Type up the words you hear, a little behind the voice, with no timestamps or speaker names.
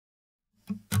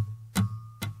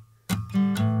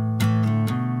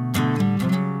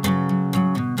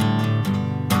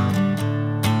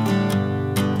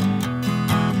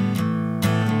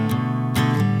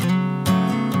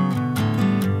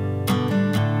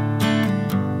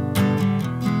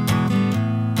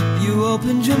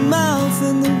opened your mouth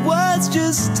and the words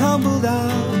just tumbled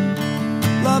out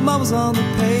like marbles on the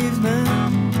pavement,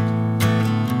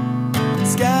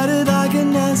 scattered like a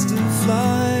nest of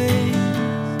flies.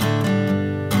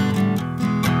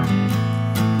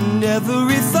 And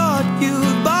every thought you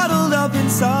bottled up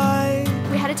inside.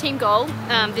 We had a team goal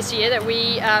this year that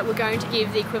we were going to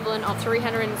give the equivalent of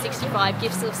 365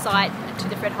 gifts of sight to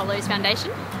the Fred Hollows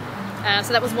Foundation.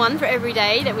 So that was one for every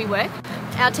day that we work.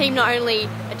 Our team not only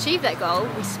achieved that goal,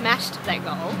 we smashed that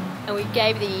goal, and we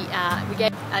gave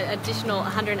an additional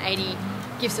 180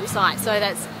 gifts of sight. So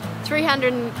that's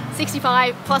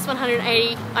 365 plus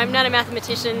 180. I'm not a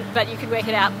mathematician, but you could work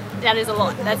it out. That is a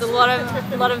lot. That's a lot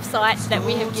of sight that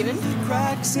we have given.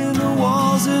 Cracks in the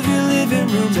walls of your living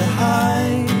room to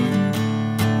hide.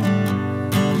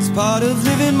 It's part of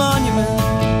living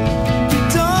monument.